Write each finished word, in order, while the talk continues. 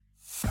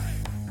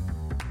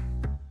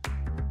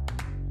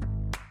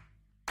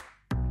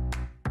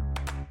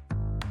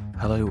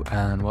Hello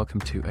and welcome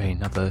to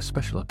another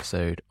special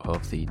episode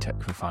of the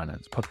Tech for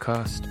Finance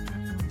podcast.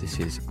 This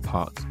is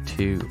part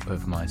 2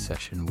 of my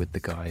session with the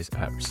guys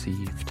at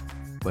Received,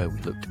 where we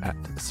looked at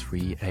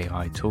 3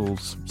 AI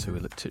tools. So we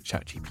looked at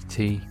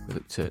ChatGPT, we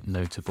looked at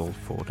Noteable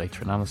for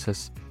data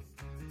analysis,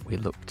 we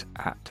looked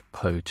at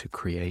Poe to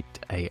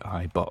create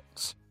AI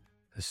bots.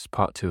 This is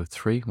part 2 of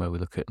 3, where we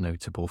look at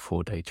Noteable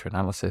for data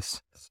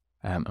analysis,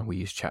 and we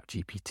use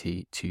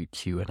ChatGPT to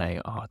Q&A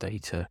our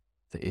data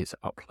that is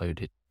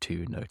uploaded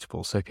to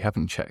Noteable. So if you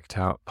haven't checked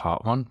out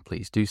part 1,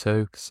 please do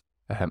so.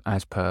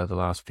 As per the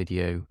last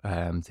video,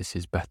 this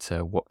is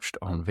better watched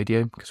on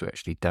video because we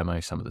actually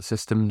demo some of the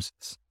systems,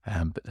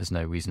 but there's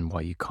no reason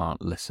why you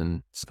can't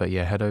listen. But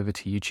yeah, head over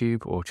to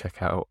YouTube or check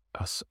out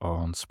us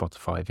on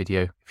Spotify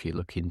video if you're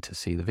looking to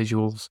see the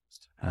visuals.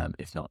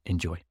 If not,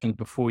 enjoy. And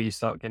before you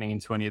start getting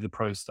into any of the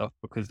pro stuff,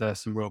 because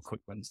there's some real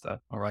quick wins there.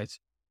 All right.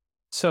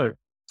 So,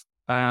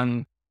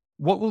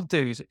 what we'll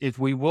do is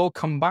we will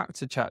come back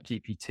to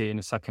ChatGPT in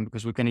a second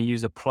because we're going to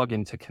use a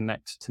plugin to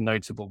connect to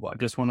Noteable. But I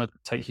just want to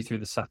take you through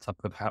the setup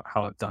of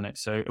how I've done it.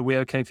 So are we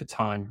okay for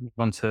time? Move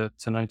on to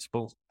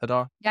Noteable,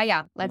 Hadar?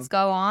 Yeah. Let's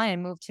go on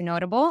and move to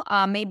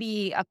Noteable.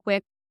 Maybe a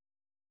quick,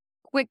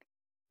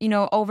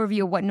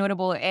 overview of what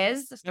Noteable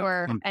is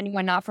for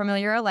anyone not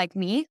familiar like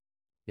me.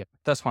 Yeah,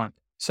 that's fine.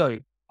 So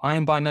I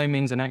am by no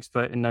means an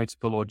expert in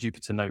Noteable or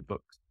Jupyter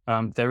Notebooks.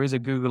 There is a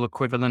Google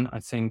equivalent,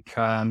 I think,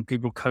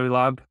 Google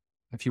Colab.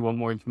 If you want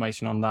more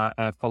information on that,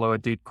 follow a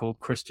dude called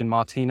Christian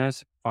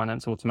Martinez,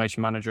 finance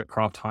automation manager at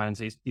Kraft Heinz.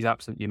 He's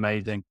absolutely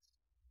amazing.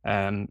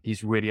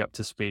 He's really up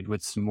to speed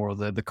with some more of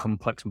the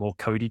complex, more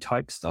codey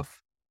type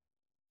stuff.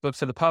 But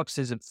for the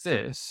purposes of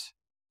this,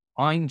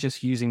 I'm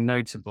just using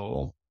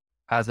Noteable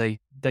as a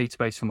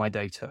database for my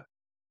data.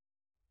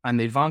 And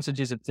the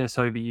advantages of this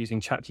over using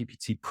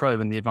ChatGPT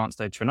Pro and the advanced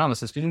data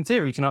analysis, because in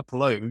theory, you can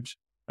upload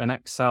an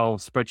Excel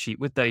spreadsheet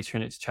with data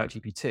in it to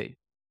ChatGPT.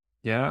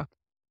 Yeah.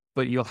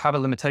 But you'll have a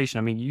limitation.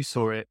 I mean, you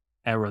saw it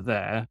error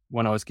there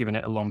when I was giving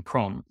it a long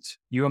prompt.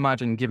 You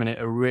imagine giving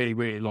it a really,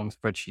 really long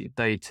spreadsheet of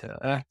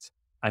data,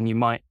 and you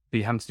might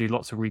be having to do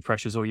lots of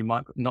refreshes, or you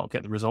might not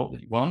get the result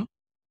that you want.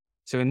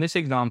 So in this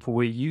example,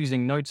 we're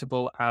using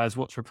Noteable as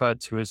what's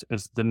referred to as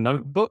the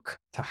notebook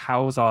to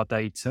house our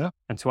data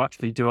and to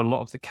actually do a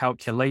lot of the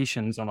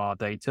calculations on our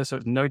data. So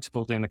it's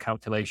Noteable doing the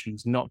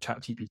calculations, not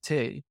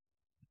ChatGPT.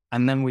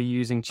 And then we're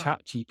using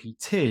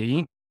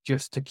ChatGPT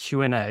just to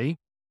Q&A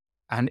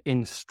and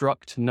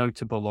instruct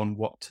Noteable on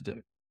what to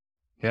do.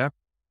 Yeah.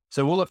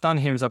 So all I've done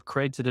here is I've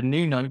created a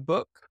new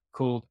notebook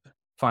called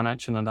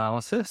Financial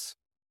Analysis.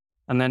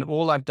 And then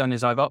all I've done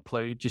is I've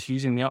uploaded, just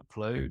using the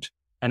upload,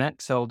 an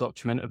Excel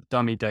document of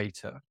dummy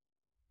data.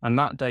 And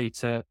that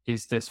data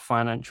is this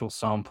financial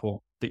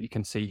sample that you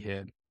can see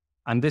here.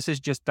 And this is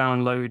just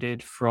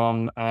downloaded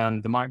from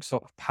the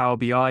Microsoft Power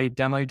BI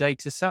demo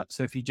data set.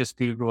 So if you just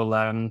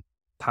Google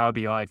Power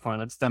BI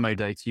finance demo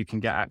data, you can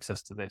get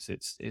access to this.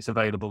 It's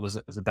available as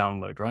a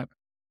download, right?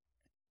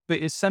 But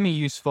it's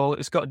semi-useful.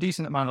 It's got a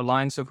decent amount of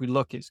lines. So if we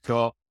look, it's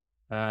got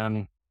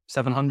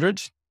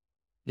 700,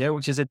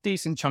 which is a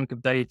decent chunk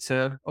of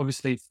data.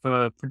 Obviously,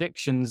 for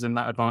predictions and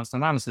that advanced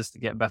analysis to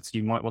get better,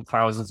 you might want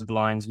thousands of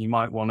lines and you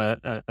might want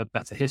a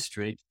better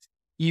history.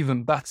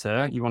 Even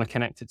better, you want to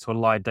connect it to a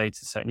live data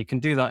set. And you can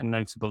do that in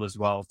Noteable as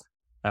well.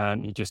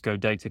 You just go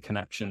data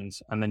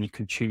connections, and then you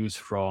can choose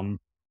from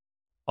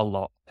a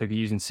lot. So if you're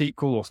using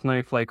SQL or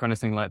Snowflake or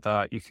anything like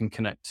that, you can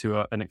connect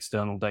to an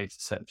external data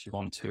set if you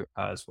want to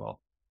as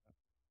well.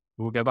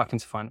 We'll go back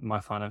into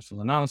my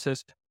financial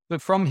analysis. But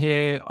from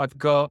here, I've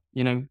got,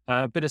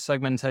 a bit of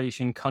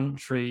segmentation,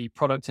 country,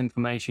 product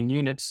information,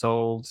 units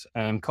sold,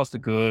 cost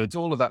of goods,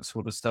 all of that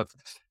sort of stuff.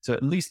 So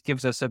at least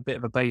gives us a bit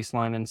of a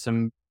baseline and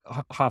some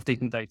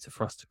half-decent data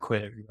for us to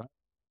query. Right?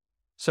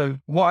 So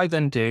what I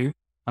then do,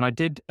 and I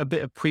did a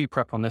bit of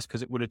pre-prep on this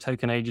because it would have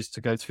taken ages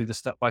to go through the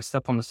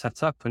step-by-step on the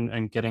setup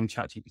and getting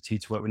ChatGPT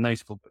to work with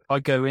Noteable. But I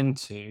go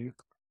into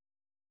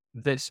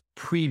this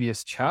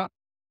previous chat.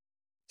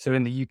 So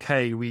in the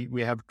UK,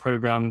 we have a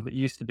program that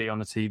used to be on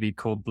the TV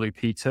called Blue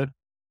Peter.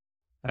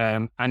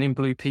 And in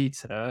Blue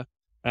Peter,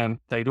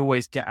 they'd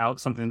always get out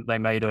something that they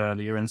made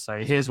earlier and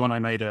say, here's one I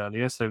made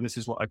earlier. So this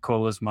is what I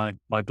call as my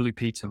Blue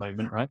Peter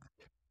moment, right?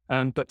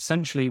 But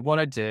essentially what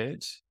I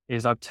did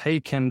is I've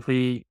taken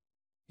the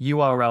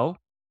URL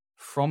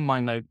from my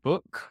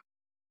notebook,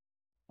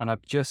 and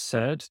I've just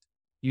said,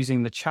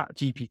 using the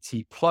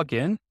ChatGPT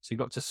plugin, so you've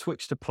got to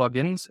switch to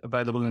plugins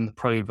available in the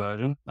Pro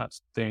version.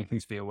 That's the only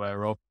thing to be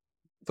aware of.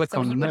 Click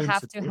on you would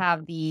have to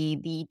have the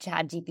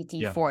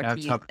ChatGPT 4 to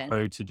use have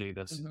Pro to do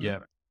this. Mm-hmm. Yeah.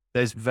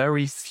 There's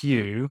very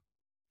few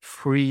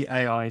free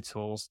AI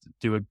tools that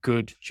do a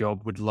good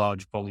job with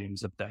large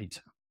volumes of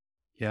data.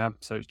 Yeah.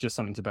 So it's just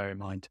something to bear in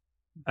mind.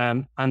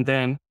 And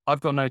then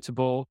I've got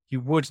Noteable.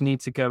 You would need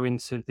to go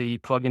into the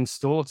plugin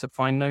store to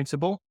find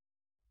Noteable.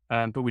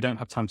 But we don't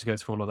have time to go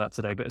through all of that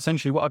today. But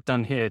essentially what I've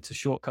done here to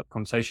shortcut the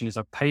conversation is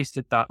I've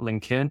pasted that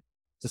link in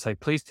to say,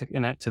 please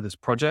connect to this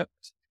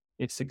project.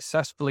 It's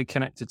successfully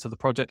connected to the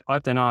project.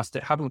 I've then asked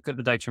it, have a look at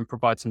the data and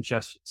provide some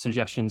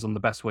suggestions on the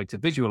best way to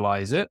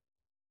visualize it.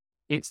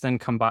 It's then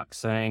come back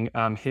saying,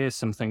 here's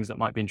some things that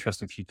might be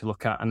interesting for you to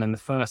look at. And then the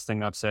first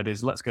thing I've said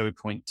is, let's go with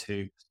point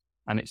 2.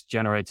 And it's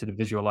generated a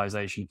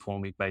visualization for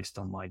me based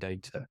on my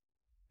data.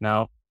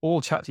 Now,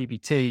 all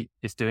ChatGPT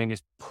is doing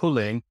is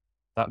pulling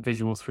that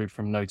visual through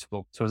from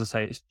Noteable. So as I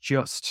say, it's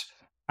just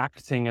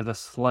acting as a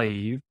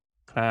slave.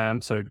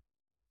 ChatGPT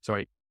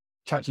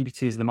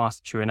is the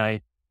master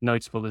Q&A.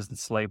 Noteable is the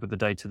slave with the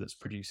data that's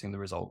producing the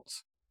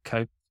results.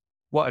 Okay.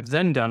 What I've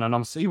then done, and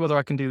I'll see whether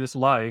I can do this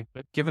live,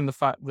 but given the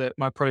fact that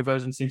my pro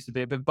version seems to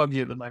be a bit buggy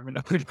at the moment,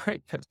 I would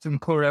like some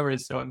more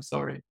errors, so I'm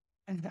sorry.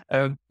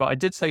 But I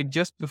did say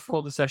just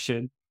before the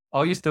session,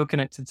 are you still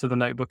connected to the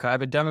notebook? I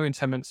have a demo in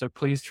 10 minutes, so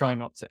please try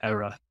not to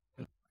error.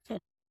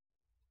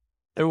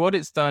 So what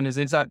it's done is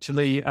it's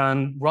actually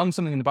run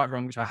something in the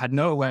background, which I had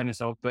no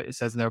awareness of, but it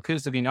says there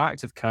appears to be no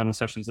active kernel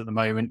sessions at the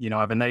moment.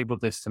 I've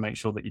enabled this to make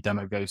sure that your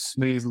demo goes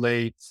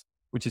smoothly,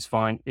 which is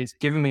fine. It's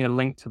given me a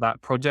link to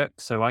that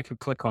project. So I could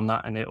click on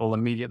that and it will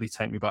immediately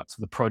take me back to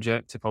the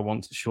project if I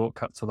want to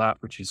shortcut to that,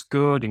 which is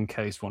good in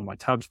case one of my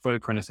tabs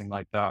broke or anything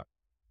like that.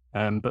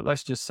 But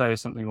let's just say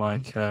something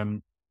like,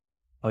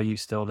 are you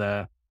still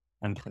there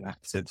and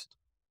connected?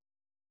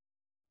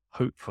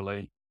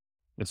 Hopefully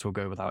this will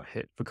go without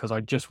hit because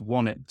I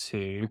want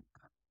to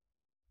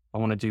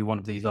do one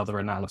of these other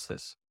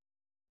analysis.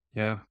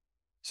 Yeah.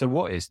 So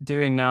what it's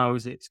doing now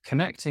is it's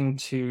connecting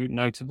to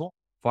Noteable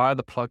via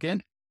the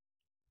plugin.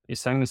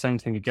 It's saying the same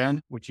thing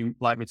again. Would you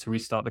like me to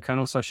restart the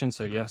kernel session?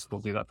 So yes,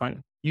 we'll do that.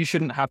 Fine. You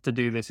shouldn't have to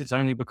do this. It's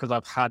only because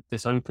I've had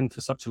this open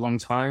for such a long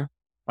time.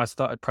 I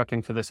started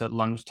prepping for this at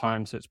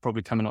lunchtime, so it's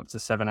probably coming up to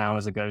 7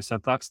 hours ago. So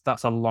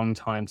that's a long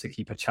time to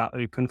keep a chat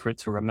open for it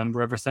to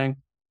remember everything.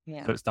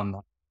 Yeah. So it's done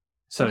that.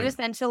 So you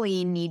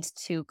essentially need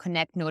to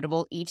connect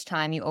Noteable each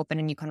time you open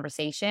a new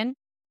conversation?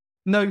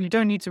 No, you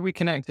don't need to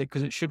reconnect it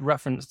because it should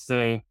reference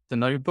the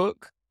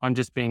notebook. I'm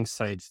just being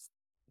safe.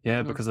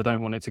 Yeah, because I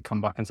don't want it to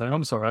come back and say,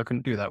 I'm sorry, I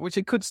couldn't do that, which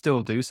it could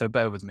still do. So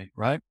bear with me,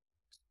 right?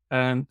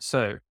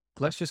 So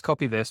let's just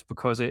copy this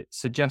because it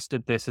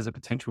suggested this as a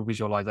potential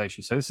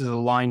visualization. So this is a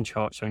line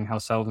chart showing how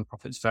sales and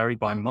profits vary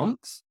by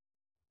months.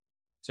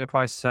 So if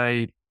I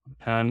say,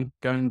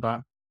 going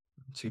back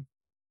to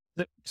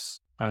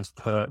 6 as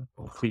per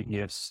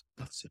previous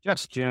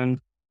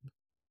suggestion,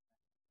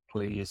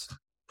 please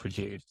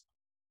produce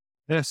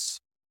this.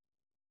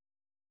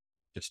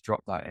 Just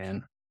drop that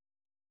in.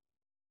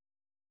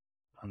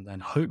 And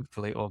then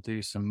hopefully it'll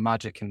do some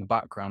magic in the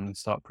background and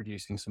start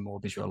producing some more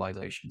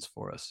visualizations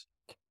for us.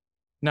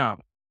 Now,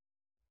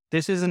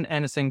 this isn't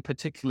anything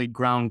particularly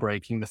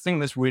groundbreaking. The thing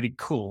that's really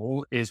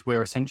cool is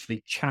we're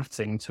essentially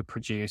chatting to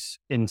produce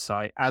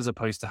insight as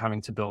opposed to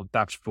having to build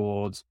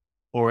dashboards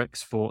or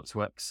export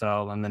to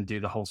Excel and then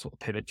do the whole sort of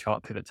pivot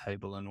chart, pivot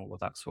table and all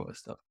of that sort of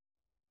stuff.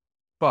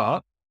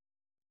 But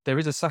there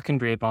is a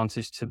secondary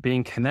advantage to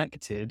being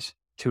connected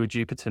to a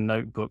Jupyter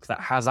notebook that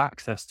has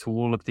access to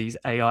all of these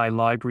AI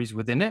libraries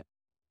within it.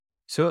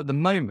 So at the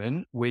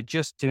moment, we're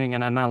just doing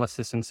an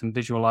analysis and some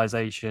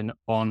visualization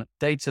on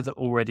data that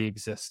already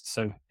exists.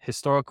 So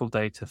historical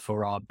data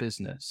for our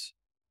business.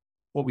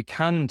 What we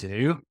can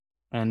do,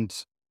 and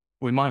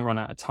we might run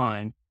out of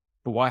time,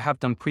 but what I have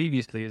done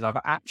previously is I've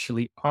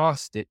actually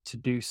asked it to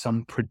do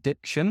some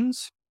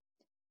predictions.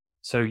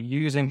 So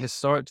using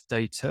historic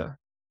data,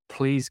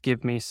 please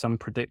give me some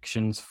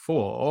predictions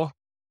for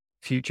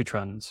future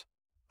trends.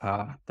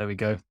 There we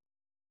go.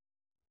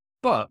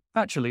 But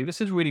actually,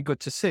 this is really good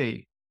to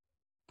see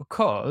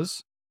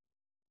because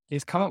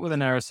it's come up with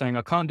an error saying,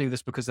 I can't do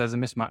this because there's a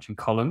mismatch in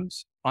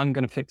columns. I'm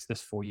going to fix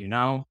this for you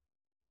now.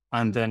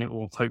 And then it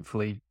will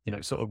hopefully,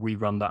 sort of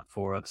rerun that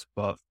for us.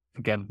 But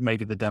again,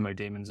 maybe the demo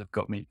demons have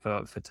got me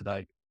for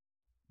today.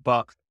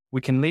 But we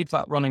can leave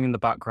that running in the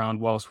background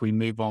whilst we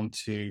move on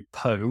to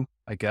Poe,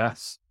 I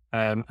guess.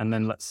 And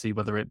then let's see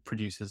whether it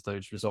produces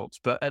those results.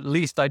 But at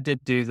least I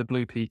did do the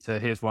Blue Peter.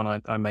 Here's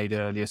one I made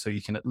earlier, so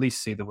you can at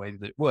least see the way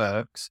that it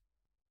works.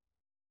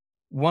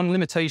 One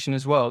limitation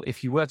as well,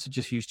 if you were to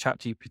just use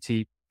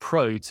ChatGPT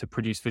Pro to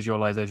produce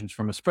visualizations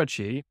from a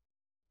spreadsheet,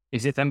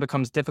 is it then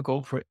becomes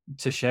difficult for it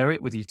to share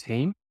it with your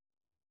team.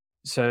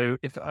 So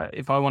if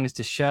I wanted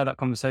to share that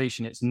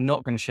conversation, it's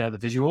not going to share the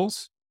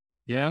visuals,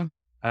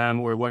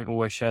 or it won't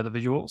always share the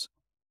visuals.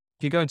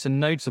 If you go into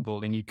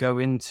Noteable and you go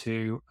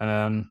into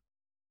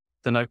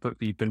the notebook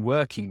that you've been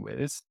working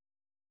with,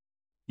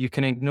 you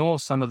can ignore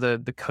some of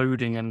the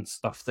coding and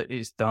stuff that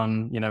is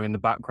done, in the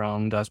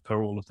background as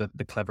per all of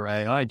the clever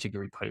AI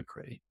jiggery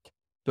pokery.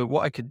 But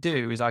what I could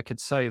do is I could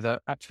say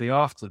that actually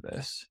after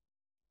this,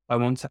 I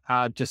want to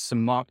add just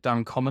some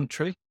markdown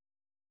commentary.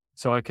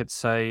 So I could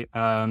say,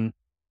 let's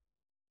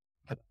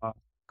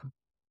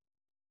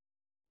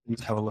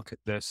have a look at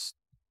this.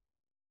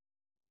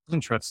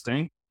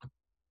 Interesting.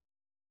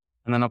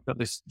 And then I've got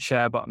this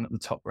share button at the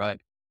top right.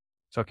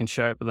 So I can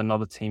share it with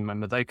another team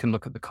member. They can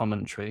look at the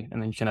commentary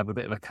and then you can have a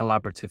bit of a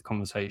collaborative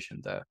conversation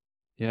there.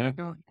 Yeah.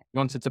 You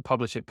wanted to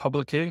publish it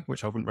publicly,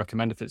 which I wouldn't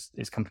recommend if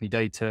it's company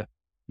data.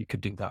 You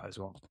could do that as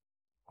well.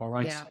 All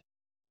right. Yeah.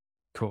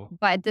 Cool.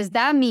 But does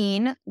that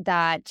mean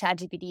that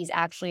ChatGPT is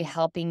actually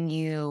helping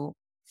you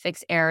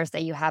fix errors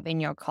that you have in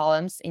your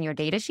columns in your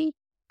data sheet?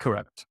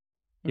 Correct.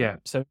 Yeah.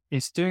 So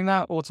it's doing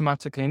that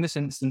automatically. In this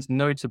instance,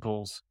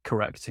 Notable's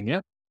correcting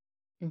it.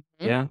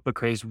 Mm-hmm. Yeah.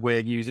 Because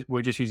we're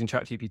just using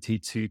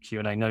ChatGPT to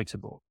Q&A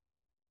Notable.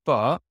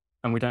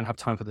 And we don't have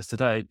time for this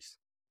today.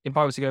 If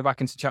I was to go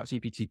back into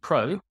ChatGPT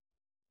Pro,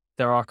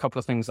 there are a couple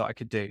of things that I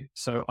could do.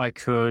 So I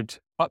could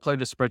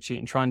upload a spreadsheet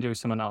and try and do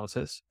some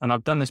analysis. And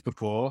I've done this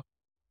before.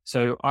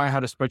 So I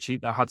had a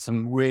spreadsheet that had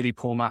some really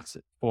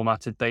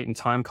formatted date and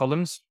time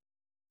columns.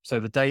 So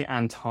the date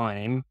and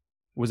time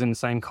was in the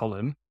same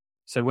column.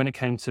 So when it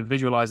came to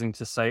visualizing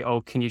to say,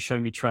 oh, can you show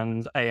me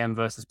trends AM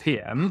versus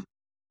PM?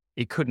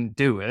 It couldn't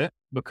do it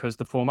because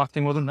the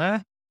formatting wasn't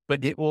there,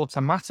 but it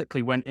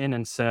automatically went in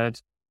and said,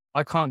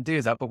 I can't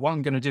do that. But what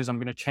I'm going to do is I'm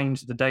going to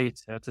change the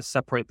data to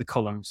separate the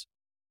columns.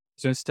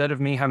 So instead of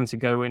me having to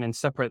go in and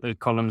separate those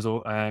columns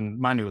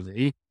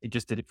manually, it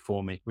just did it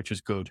for me, which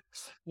was good.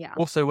 Yeah.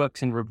 Also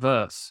works in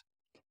reverse.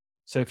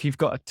 So if you've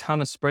got a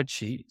ton of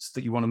spreadsheets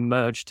that you want to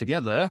merge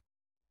together,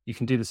 you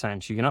can do the same.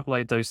 So you can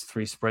upload those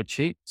 3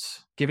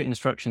 spreadsheets, give it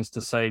instructions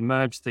to say,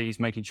 merge these,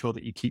 making sure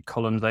that you keep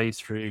columns A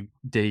through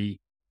D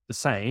the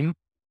same,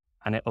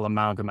 and it'll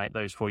amalgamate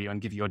those for you and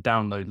give you a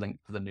download link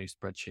for the new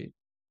spreadsheet.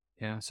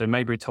 Yeah. So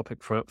maybe a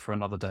topic for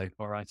another day.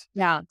 All right.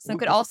 Yeah. So it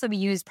could also be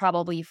used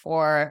probably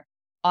for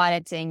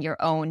auditing your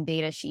own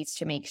data sheets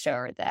to make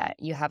sure that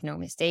you have no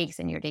mistakes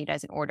and your data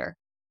is in order.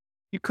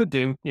 You could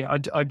do. Yeah.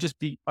 I'd just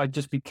be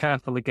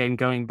careful again,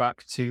 going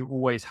back to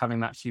always having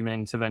that human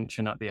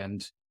intervention at the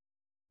end.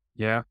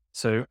 Yeah.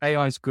 So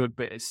AI is good,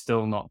 but it's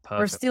still not perfect.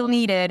 We're still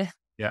needed.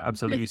 Yeah,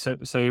 absolutely.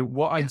 So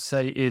what I'd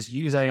say is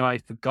use AI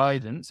for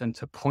guidance and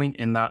to point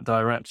in that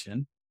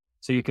direction.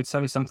 So you could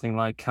say something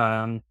like,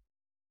 I've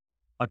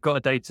got a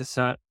data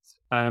set.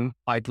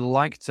 I'd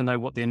like to know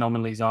what the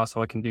anomalies are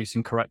so I can do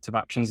some corrective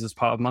actions as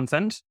part of month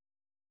end.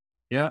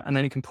 Yeah. And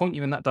then it can point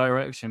you in that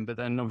direction, but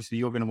then obviously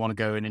you're going to want to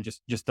go in and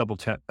just double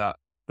check that.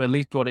 But at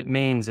least what it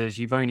means is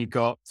you've only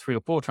got 3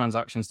 or 4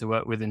 transactions to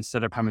work with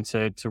instead of having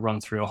to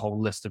run through a whole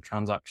list of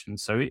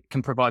transactions. So it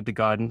can provide the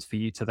guidance for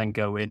you to then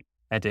go in,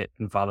 edit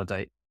and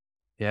validate.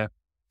 Yeah.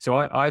 So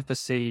I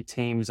foresee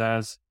teams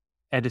as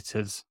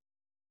editors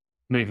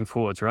moving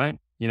forwards, right?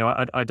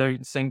 I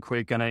don't think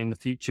we're going to in the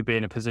future be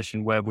in a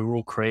position where we're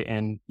all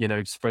creating,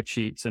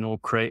 spreadsheets and all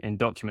creating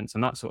documents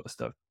and that sort of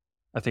stuff.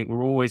 I think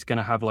we're always going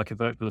to have like a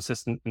virtual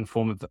assistant in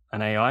form of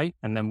an AI,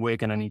 and then we're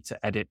going to need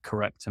to edit,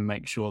 correct, and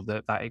make sure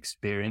that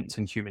experience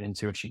and human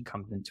intuition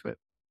comes into it.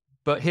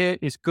 But here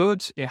it's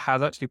good. It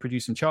has actually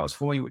produced some charts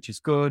for you, which is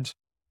good.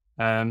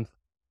 And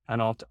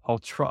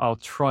I'll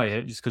try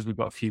it just because we've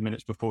got a few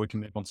minutes before we can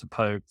move on to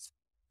posts.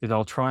 Is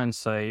I'll try and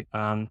say,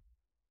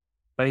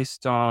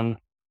 based on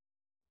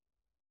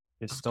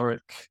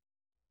historic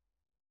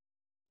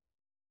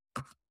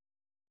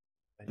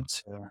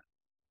data,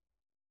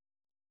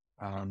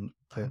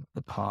 for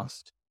the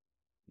past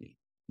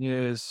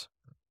years,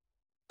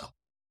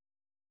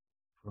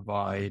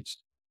 provide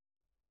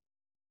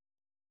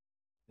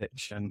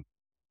prediction,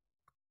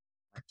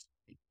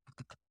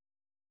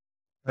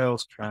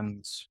 sales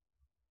trends.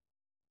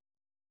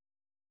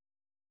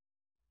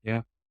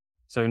 Yeah.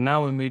 So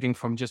now we're moving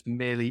from just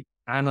merely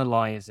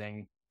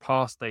analyzing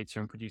past data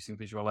and producing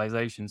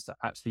visualizations to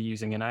actually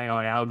using an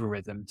AI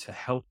algorithm to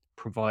help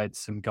provide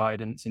some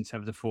guidance in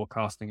terms of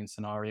forecasting and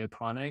scenario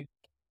planning.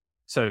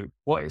 So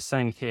what it's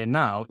saying here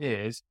now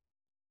is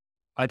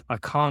I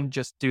can't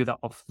just do that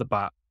off the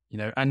bat,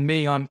 and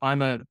me, I'm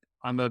a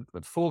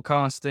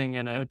forecasting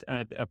and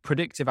a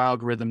predictive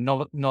algorithm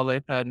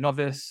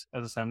novice.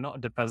 As I say, I'm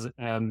not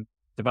a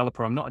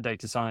developer. I'm not a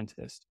data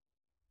scientist.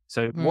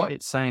 So what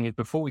it's saying is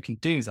before we can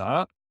do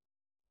that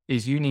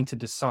is you need to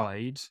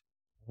decide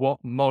what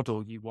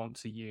model you want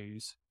to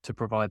use to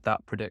provide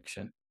that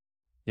prediction.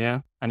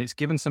 Yeah. And it's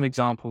given some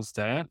examples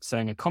there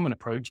saying a common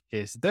approach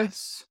is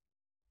this,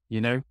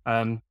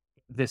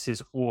 this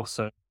is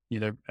also,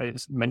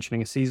 it's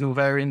mentioning a seasonal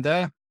variant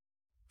there.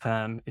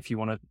 If you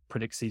want to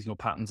predict seasonal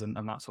patterns and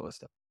that sort of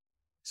stuff.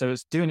 So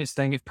it's doing its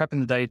thing. It's prepping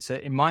the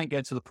data. It might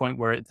get to the point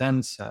where it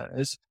then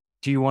says,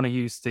 do you want to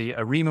use the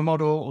ARIMA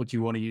model or do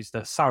you want to use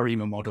the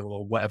SARIMA model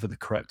or whatever the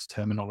correct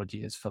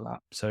terminology is for that?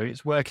 So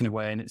it's working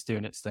away and it's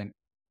doing its thing.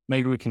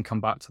 Maybe we can come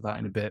back to that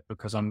in a bit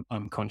because I'm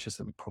conscious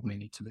that we probably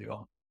need to move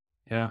on.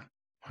 Yeah.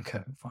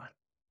 Okay, fine.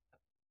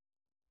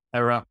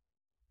 Error.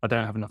 I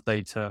don't have enough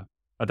data.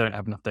 I don't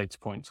have enough data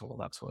points, all of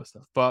that sort of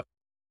stuff. But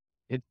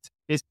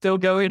it's still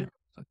going.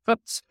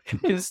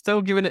 It's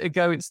still giving it a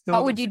go. It's still.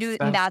 What would you do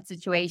in that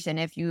situation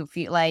if you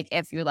feel like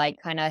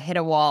kind of hit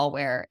a wall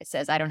where it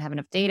says I don't have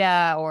enough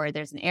data or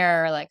there's an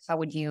error? Like, how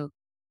would you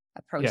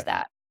approach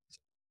that?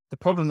 The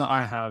problem that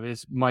I have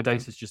is my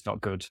data is just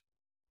not good.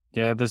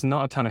 Yeah, there's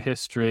not a ton of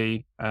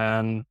history.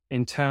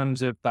 In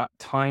terms of that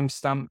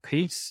timestamp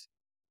piece,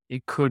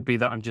 it could be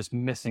that I'm just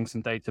missing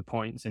some data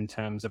points in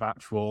terms of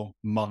actual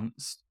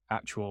months,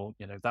 that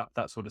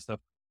sort of stuff.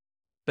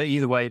 But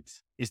either way,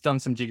 it's done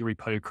some jiggery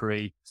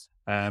pokery,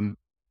 and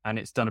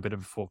it's done a bit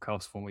of a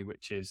forecast for me,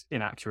 which is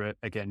inaccurate,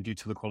 again, due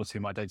to the quality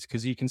of my data.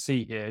 Because you can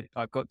see here,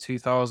 I've got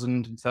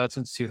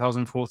 2013 to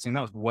 2014.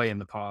 That was way in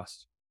the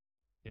past.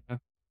 Yeah.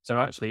 So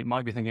actually, it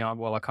might be thinking, oh,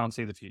 well, I can't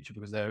see the future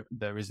because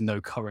there is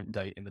no current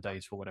date in the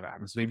data for whatever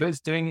happens to be, but it's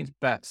doing its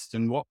best.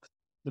 And what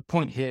the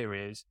point here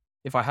is,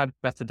 if I had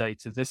better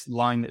data, this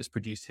line that is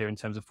produced here in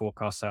terms of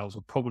forecast sales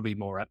would probably be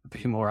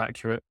more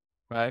accurate,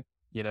 right?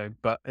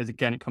 But as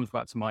again, it comes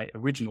back to my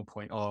original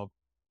point of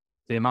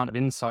the amount of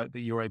insight that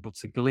you're able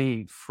to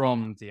glean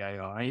from the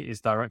AI is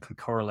directly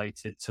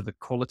correlated to the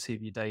quality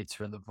of your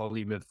data and the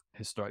volume of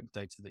historic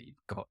data that you've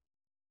got.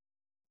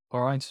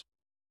 All right.